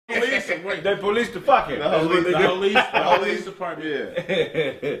some weight. They police the fucking. The police department.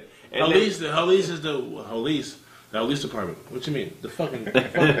 Yeah. Police is the police department. What you mean? The fucking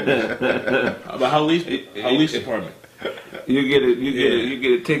police department. You get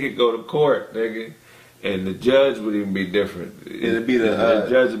a ticket, go to court, nigga, and the judge would even be different. It'd be the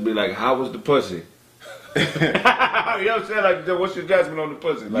judge would be like, "How was the pussy?" You know what I'm saying? Like, what's your judgment on the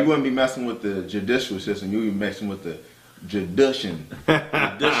pussy? Like, you wouldn't be messing with the judicial system. You would be messing with the judicial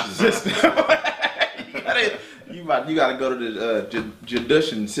system. you gotta go to the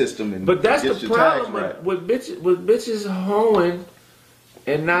judicial system and but that's get the your problem tax right. with bitches hoeing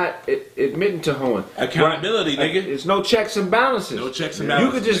and not admitting to hoeing. Accountability, nigga. There's no checks and balances. No checks and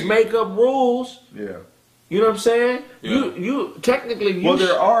balances. You could just make up rules. Yeah. You know what I'm saying? Yeah. You technically. Well,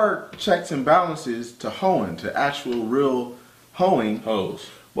 there are checks and balances to hoeing, to actual real hoeing. Hoes.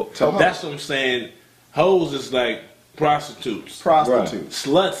 Well, that's what I'm saying. Hoes is like prostitutes. Prostitutes.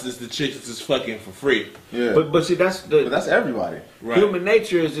 Right. Sluts is the chicks that's just fucking for free. Yeah. But see, that's everybody. Right. Human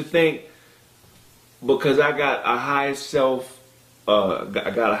nature is to think, because I got a high self,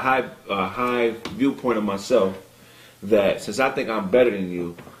 I got a high viewpoint of myself, that since I think I'm better than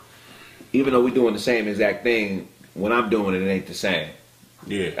you, even though we're doing the same exact thing, when I'm doing it, it ain't the same.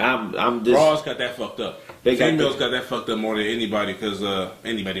 Yeah. I'm just. Bras got that fucked up. Females got that fucked up more than anybody, because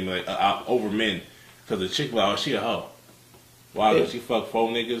anybody over men, because the chick, oh, she a hoe. Wow, yeah. She fucked 4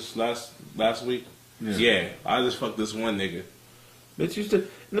 niggas last week. Yeah, I just fucked this one nigga. But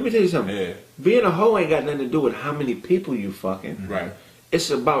let me tell you something. Yeah. Being a hoe ain't got nothing to do with how many people you fucking. Right. It's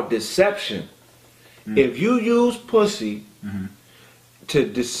about deception. If you use pussy to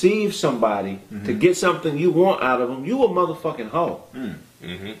deceive somebody, to get something you want out of them, you a motherfucking hoe.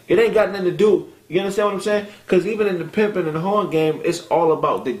 It ain't got nothing to do. You understand what I'm saying? Because even in the pimping and the hoeing game, it's all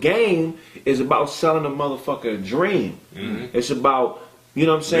about, the game is about selling a motherfucker a dream. It's about, you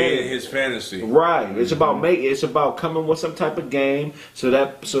know what I'm saying? Being his fantasy. Right. It's about it's about coming with some type of game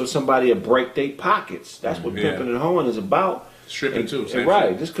so somebody will break their pockets. That's what pimping and hoeing is about. Stripping too.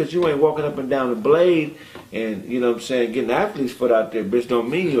 Right. Just because you ain't walking up and down the blade and, you know what I'm saying, getting athlete's foot out there, bitch, don't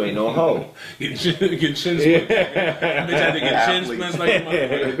mean you ain't no hoe. Get chin splints. Bitch had to get chin splints like a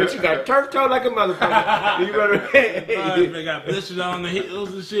motherfucker. Bitch, you got turf toe like a motherfucker. You better. They got blisters on the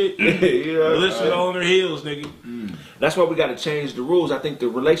heels and shit. You know, blisters on their heels, nigga. That's why we got to change the rules. I think the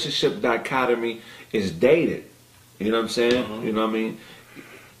relationship dichotomy is dated. You know what I'm saying? You know what I mean?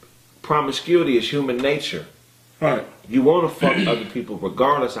 Promiscuity is human nature. Right. You want to fuck other people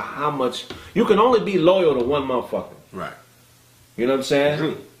regardless of how much. You can only be loyal to one motherfucker. Right. You know what I'm saying?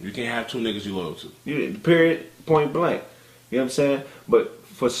 True. You can't have 2 niggas you loyal to. Period. Point blank. You know what I'm saying? But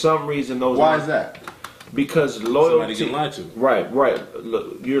for some reason, those. Why is that? Because loyalty. Somebody get lied to. Right.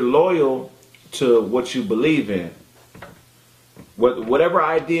 You're loyal to what you believe in. Whatever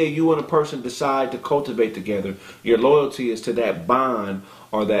idea you and a person decide to cultivate together, your loyalty is to that bond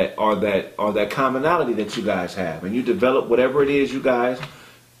or that commonality that you guys have, and you develop whatever it is you guys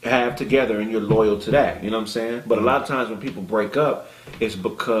have together, and you're loyal to that. You know what I'm saying? But a lot of times when people break up, it's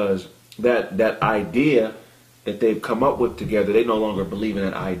because that idea that they've come up with together, they no longer believe in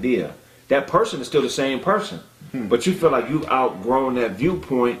that idea. That person is still the same person, but you feel like you've outgrown that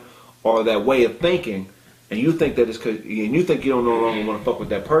viewpoint or that way of thinking. And you think that and you think you don't no longer want to fuck with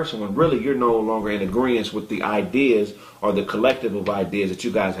that person, when really you're no longer in agreement with the ideas or the collective of ideas that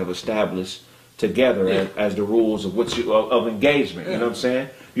you guys have established together as the rules of of engagement. You know what I'm saying?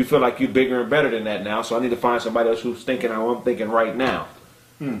 You feel like you're bigger and better than that now, so I need to find somebody else who's thinking how I'm thinking right now.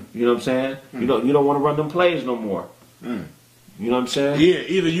 You know what I'm saying? You don't want to run them plays no more. You know what I'm saying? Yeah,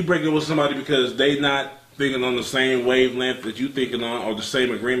 either you break it with somebody because they not thinking on the same wavelength that you thinking on, or the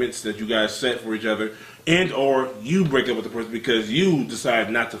same agreements that you guys set for each other, and or you break up with the person because you decide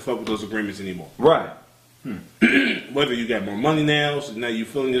not to fuck with those agreements anymore. Right. Whether you got more money now, so now you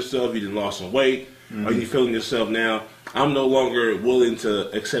feeling yourself, you done lost some weight, or you feeling yourself now, I'm no longer willing to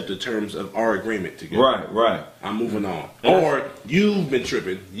accept the terms of our agreement together. Right. I'm moving on. Or you've been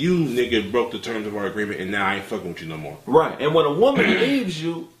tripping, you nigga broke the terms of our agreement, and now I ain't fucking with you no more. Right. And when a woman leaves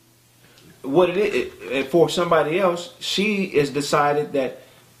you, what it is for somebody else, she is decided that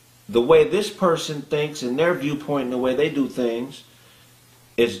the way this person thinks and their viewpoint and the way they do things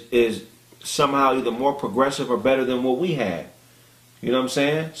is somehow either more progressive or better than what we had. You know what I'm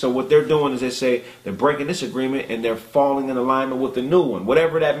saying? So what they're doing is they say they're breaking this agreement and they're falling in alignment with the new one,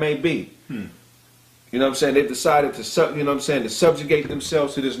 whatever that may be. You know what I'm saying? They've decided to subjugate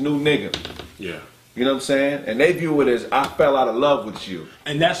themselves to this new nigga. Yeah. You know what I'm saying? And they view it as, I fell out of love with you.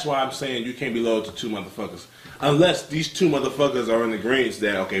 And that's why I'm saying you can't be loyal to 2 motherfuckers. Unless these 2 motherfuckers are in agreement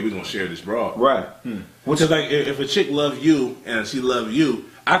that, okay, we're going to share this broad. Right. Which is like, if a chick love you and she love you,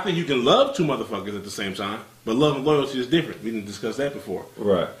 I think you can love two motherfuckers at the same time, but love and loyalty is different. We didn't discuss that before.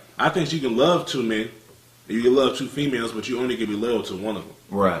 Right. I think you can love two men, and you can love two females, but you only can be loyal to one of them.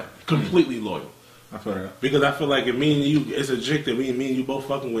 Right. Completely loyal. I feel that. Because I feel like if me and you, it's a chick that me and you both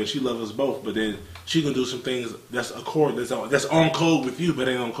fucking with, she loves us both, but then she can do some things that's on code with you, but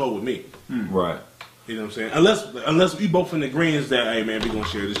ain't on code with me. Right. You know what I'm saying? Unless we both in agreement that, hey man, we gonna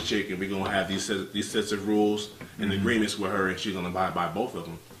share this chick and we gonna have these sets of rules and agreements with her, and she's gonna abide by both of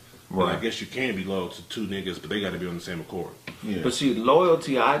them. Right. And I guess you can be loyal to two niggas, but they got to be on the same accord. Yeah. But see,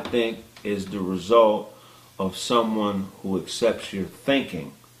 loyalty, I think, is the result of someone who accepts your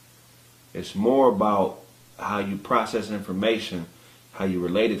thinking. It's more about how you process information, how you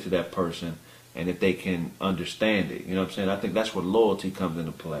relate it to that person, and if they can understand it. You know what I'm saying? I think that's where loyalty comes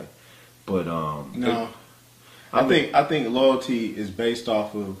into play. But no, I think loyalty is based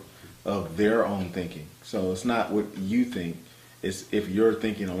off of their own thinking. So it's not what you think. It's if your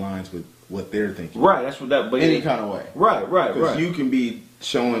thinking aligns with what they're thinking. Right. That's what that. But any kind of way. Right. Because you can be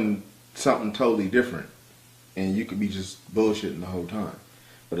showing something totally different, and you could be just bullshitting the whole time.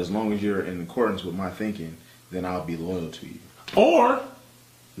 But as long as you're in accordance with my thinking, then I'll be loyal to you. Or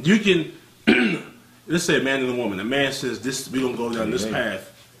you can, let's say a man and a woman. A man says, "This we're gonna go down this path,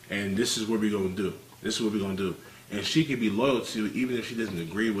 and this is what we're gonna do. This is what we're gonna do." And she can be loyal to you even if she doesn't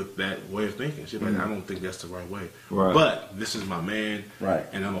agree with that way of thinking. She's like, I don't think that's the right way. Right. But this is my man, right?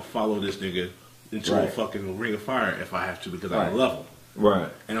 And I'm gonna follow this nigga into a fucking ring of fire if I have to because I love him. Right.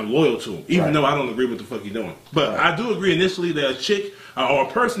 And I'm loyal to him, even though I don't agree with the fuck he's doing. But I do agree initially that a chick or a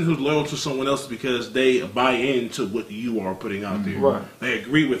person who's loyal to someone else because they buy into what you are putting out there. Right. They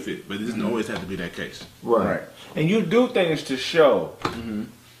agree with it, but it doesn't always have to be that case. Right. And you do things to show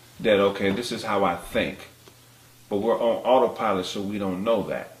that, okay, this is how I think. But we're on autopilot, so we don't know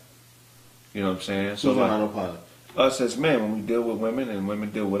that. You know what I'm saying? So who's on autopilot? Us as men, when we deal with women and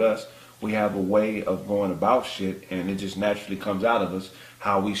women deal with us, we have a way of going about shit, and it just naturally comes out of us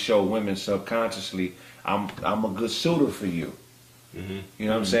how we show women subconsciously, I'm a good suitor for you. You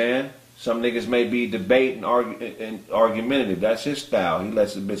know what I'm saying? Some niggas may be debating and argumentative. That's his style. He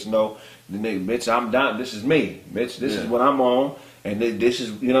lets the bitch know, bitch, I'm down. This is me. Bitch, this is what I'm on. And this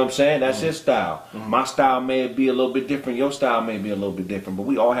is, you know what I'm saying? That's his style. My style may be a little bit different. Your style may be a little bit different. But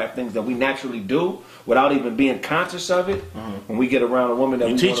we all have things that we naturally do without even being conscious of it. When we get around a woman that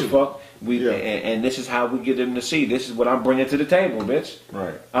we want to fuck, and this is how we get them to see. This is what I'm bringing to the table, bitch.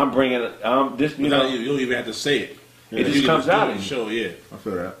 Right. I'm bringing this. You know, you don't even have to say it. It just comes out of you. Show, yeah. I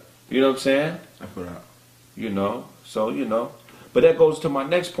feel that. You know what I'm saying? I feel that. You know. So you know. But that goes to my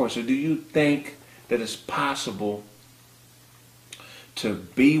next point. So do you think that it's possible to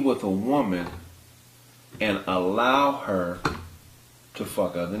be with a woman and allow her to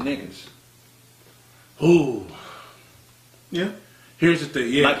fuck other niggas? Ooh. Yeah. Here's the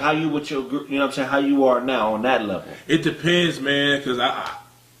thing, yeah. Like how you with your, you know what I'm saying, how you are now on that level. It depends, man, because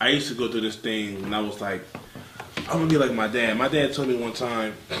I used to go through this thing when I was like, I'm going to be like my dad. My dad told me one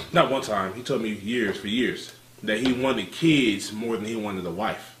time, not one time, he told me for years, that he wanted kids more than he wanted a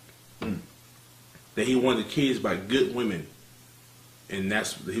wife. That he wanted kids by good women. And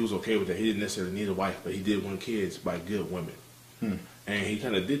he was okay with that. He didn't necessarily need a wife, but he did want kids by good women. And he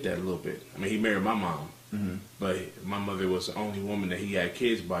kind of did that a little bit. I mean, he married my mom, but my mother was the only woman that he had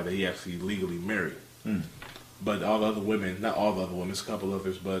kids by that he actually legally married. But all the other women, not all the other women, a couple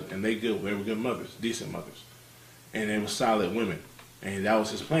others, and they were good mothers, decent mothers. And they were solid women. And that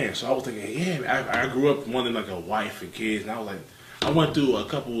was his plan. So I was thinking, yeah, I grew up wanting like a wife and kids. And I was like, I went through a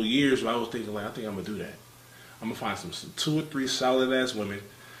couple of years where I was thinking like, I think I'm going to do that. I'm going to find some 2 or 3 solid ass women,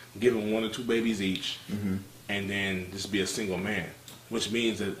 give them 1 or 2 babies each, and then just be a single man. Which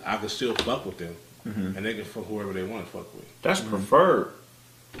means that I can still fuck with them, and they can fuck whoever they want to fuck with. That's preferred.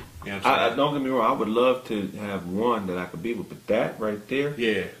 You know what I'm saying? Don't get me wrong, I would love to have one that I could be with, but that right there,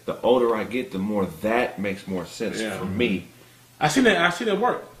 yeah. The older I get, the more that makes more sense for me. I see that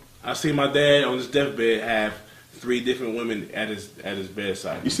work. I see my dad on his deathbed have 3 different women at his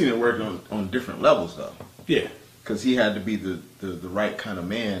bedside. You seen it work on different levels though. Yeah. Because he had to be the right kind of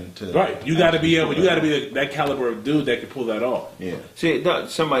man to. Right. You got to be able. You got to be that caliber of dude that can pull that off. Yeah. See,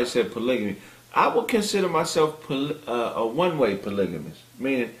 somebody said polygamy. I would consider myself a one-way polygamist,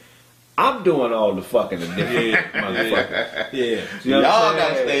 meaning I'm doing all the fucking in different motherfuckers. Yeah. You know y'all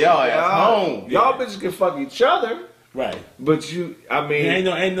gotta stay y'all ass home. Y'all bitches can fuck each other. Right. But I mean,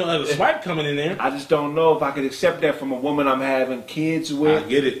 ain't no other swipe coming in there. I just don't know if I could accept that from a woman I'm having kids with. I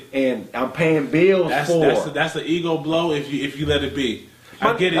get it. And I'm paying bills for. That's an ego blow if you let it be.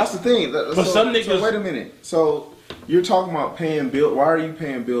 I get it. That's the thing. But some niggas. So wait a minute. So you're talking about paying bills. Why are you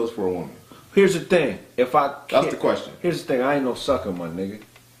paying bills for a woman? Here's the thing. That's the question. Here's the thing. I ain't no sucker, my nigga.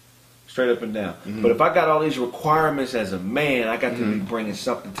 straight up and down. But if I got all these requirements as a man, I got to be bringing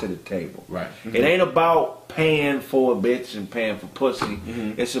something to the table. Right. It ain't about paying for a bitch and paying for pussy.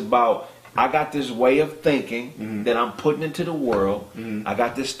 It's about I got this way of thinking that I'm putting into the world. I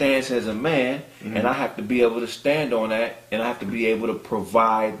got this stance as a man, and I have to be able to stand on that, and I have to be able to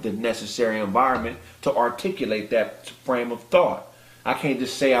provide the necessary environment to articulate that frame of thought. I can't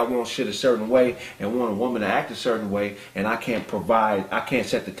just say I want shit a certain way and want a woman to act a certain way, and I can't provide, I can't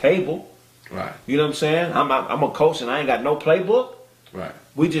set the table. Right. You know what I'm saying? I'm a coach and I ain't got no playbook. Right.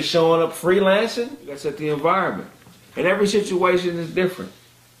 We just showing up freelancing. You got to set the environment. And every situation is different.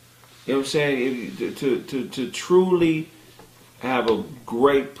 You know what I'm saying? To truly have a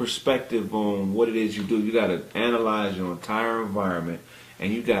great perspective on what it is you do, you got to analyze your entire environment,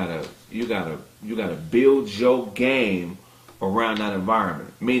 and you gotta build your game around that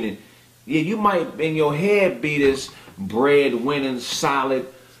environment. Meaning, yeah, you might in your head be this bread-winning, solid,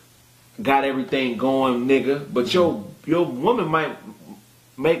 got everything going nigga, but your woman might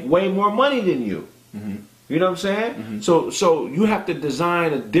make way more money than you. You know what I'm saying? So you have to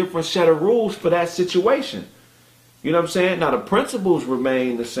design a different set of rules for that situation. You know what I'm saying? Now the principles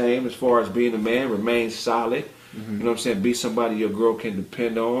remain the same as far as being a man, remain solid. You know what I'm saying? Be somebody your girl can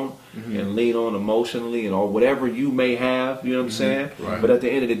depend on and lean on emotionally and or whatever you may have. You know what I'm saying? Right. But at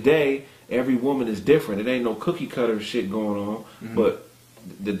the end of the day, every woman is different. It ain't no cookie cutter shit going on. But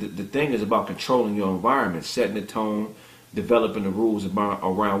the thing is about controlling your environment, setting the tone, developing the rules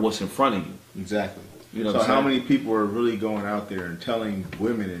around what's in front of you. Exactly. You know so how many people are really going out there and telling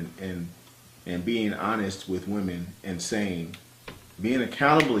women and being honest with women and saying, being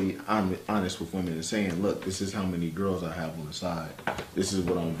accountably honest with women and saying, look, this is how many girls I have on the side. This is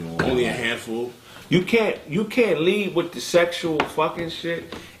what I'm doing. Only a handful. You can't lead with the sexual fucking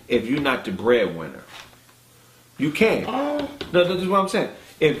shit if you're not the breadwinner. You can't. No, this is what I'm saying.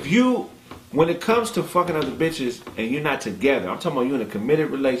 When it comes to fucking other bitches and you're not together, I'm talking about you in a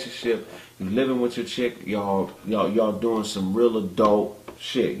committed relationship, you living with your chick, y'all doing some real adult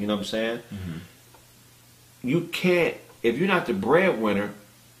shit. You know what I'm saying? You can't. If you're not the breadwinner,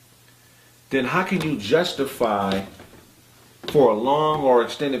 then how can you justify for a long or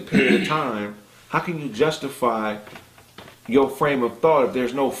extended period of time? How can you justify your frame of thought if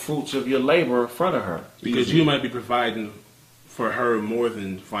there's no fruits of your labor in front of her? Because you might be providing for her more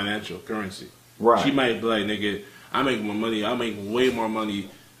than financial currency. Right. She might be like, nigga, I make more money. I make way more money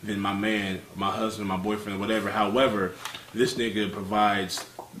than my man, my husband, my boyfriend, whatever. However, this nigga provides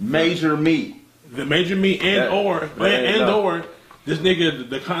major meat. The major meat or this nigga,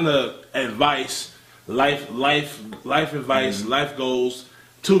 the kind of advice, life advice, life goals,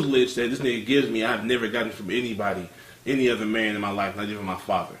 tutelage that this nigga gives me, I've never gotten from anybody, any other man in my life, not even my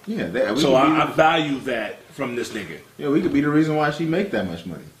father. Yeah. So I value that from this nigga. Yeah, we could be the reason why she make that much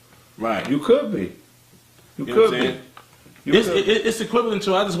money. Right. You could be. You could be. It's equivalent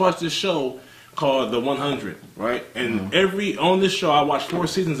to, I just watched this show called The 100, right? And on this show, I watched 4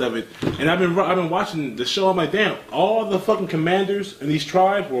 seasons of it, and I've been watching the show. I'm like, damn, all the fucking commanders in these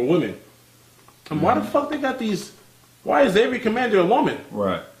tribes were women. Why the fuck they got these? Why is every commander a woman?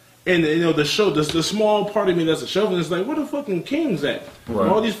 Right. And you know the show, the small part of me that's a chauvinist is like, where the fucking kings at? Right.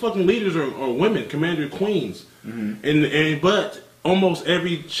 All these fucking leaders are women, commander queens, but almost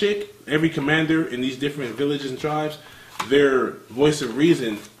every chick, every commander in these different villages and tribes, their voice of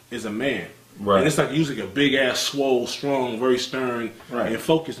reason is a man. Right. And it's like usually a big ass, swole, strong, very stern, right, and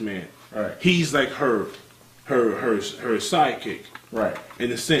focused man. Right. He's like her sidekick. Right.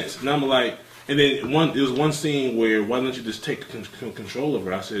 In a sense. And I'm like, and then there was one scene where, why don't you just take control of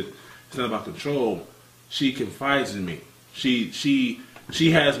her? I said, it's not about control. She confides in me. She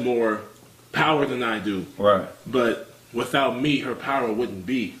has more power than I do. Right. But without me, her power wouldn't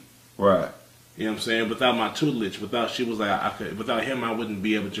be. Right. You know what I'm saying? Without my tutelage, without him, I wouldn't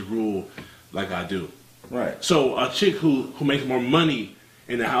be able to rule like I do. Right. So a chick who makes more money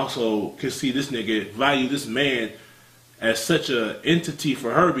in the household can see this nigga value this man as such a entity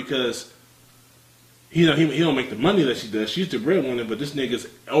for her because he don't make the money that she does. She's the breadwinner, but this nigga's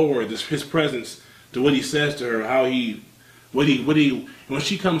aura, his presence, to what he says to her, when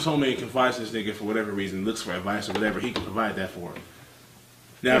she comes home and confides in this nigga for whatever reason, looks for advice or whatever, he can provide that for her.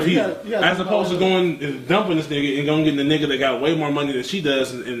 Now, as opposed to going and dumping this nigga and going getting the nigga that got way more money than she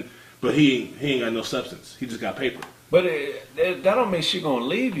does, but he ain't got no substance. He just got paper. But that don't mean she gonna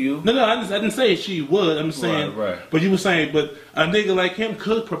leave you. No, I didn't say she would. I'm saying, right. But you were saying, but a nigga like him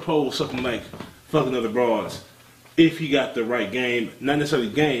could propose something like fucking other broads if he got the right game, not necessarily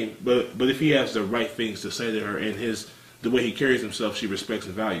game, but if he has the right things to say to her and the way he carries himself, she respects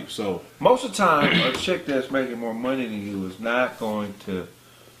and values. So most of the time, a chick that's making more money than you is not going to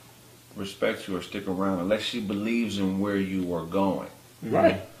respect you or stick around unless she believes in where you are going.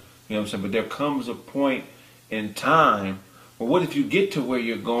 Right. You know what I'm saying? But there comes a point in time. Well, what if you get to where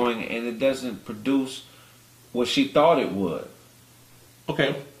you're going and it doesn't produce what she thought it would?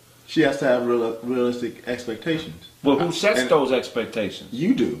 Okay. She has to have realistic expectations. Well, who sets those expectations?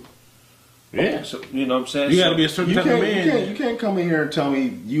 You do. Yeah. So, you know what I'm saying? You got to be a certain type of man. You can't come in here and tell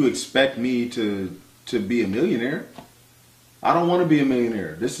me you expect me to be a millionaire. I don't want to be a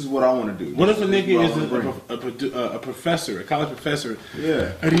millionaire. This is what I want to do. What if a nigga is a professor, a college professor,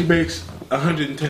 yeah, and he makes $110,000